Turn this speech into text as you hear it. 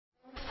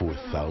For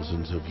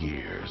thousands of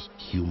years,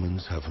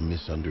 humans have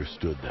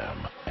misunderstood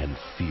them and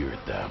feared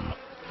them.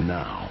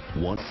 Now,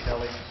 one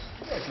Kelly,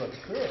 you guys look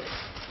good.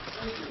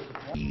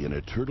 in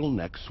a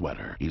turtleneck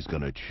sweater is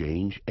gonna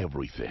change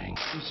everything.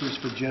 This is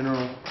for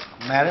General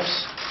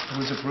Mattis. It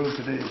was approved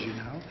today, as you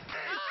know.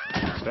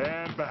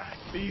 Stand back.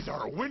 These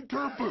are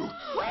winter boots.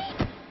 Wait!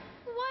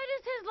 Why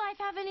does his life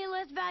have any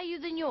less value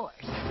than yours?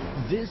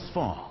 This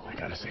fall, I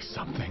gotta say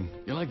something.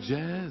 You like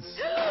jazz?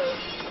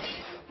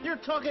 You're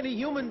talking to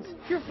humans.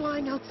 You're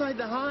flying outside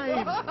the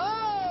hive.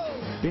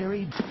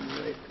 Barry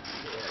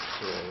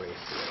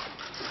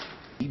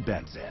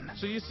Benson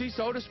So you see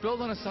soda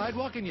spilled on a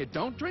sidewalk and you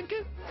don't drink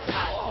it?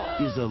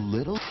 is a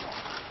little...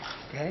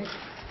 Okay?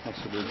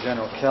 Next will be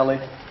General Kelly.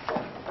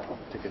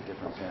 Ticket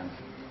difference in.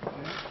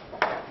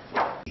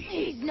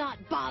 He's not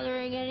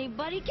bothering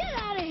anybody. Get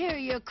out of here,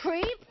 you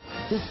creep!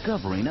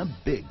 discovering a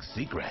big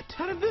secret.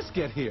 How did this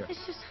get here?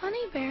 It's just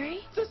honey, Barry.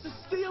 This is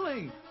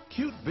stealing.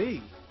 Cute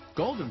bee.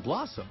 Golden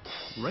Blossom.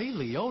 Ray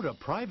Liotta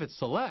Private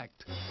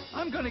Select.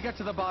 I'm gonna get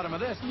to the bottom of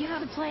this. You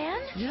have a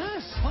plan?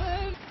 Yes,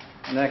 plan.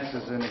 Next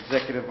is an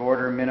executive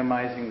order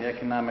minimizing the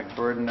economic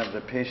burden of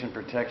the Patient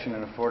Protection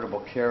and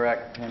Affordable Care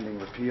Act pending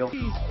repeal.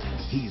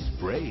 He's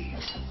brave.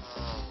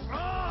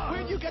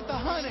 Where'd you get the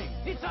honey?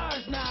 It's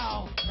ours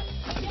now.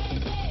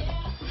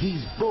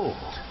 He's bold.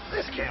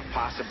 This can't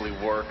possibly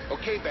work.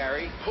 Okay,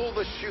 Barry, pull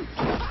the chute.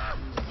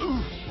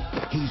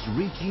 He's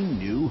reaching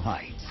new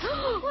heights.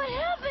 What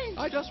happened?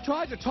 I just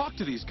tried to talk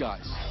to these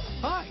guys.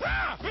 Hi.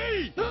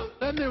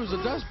 Then there was a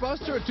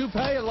dustbuster, a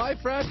toupee, a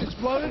life raft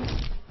exploded.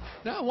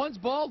 Now one's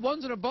bald,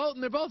 one's in a boat,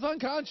 and they're both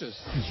unconscious.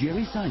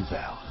 Jerry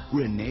Seinfeld,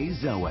 Renee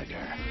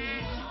Zellweger.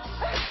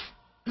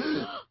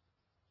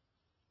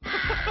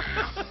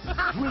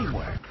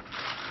 Dreamworks.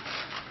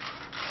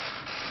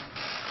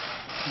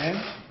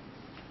 Okay?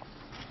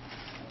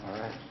 All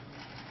right.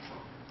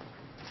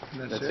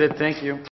 That's That's it. Thank you.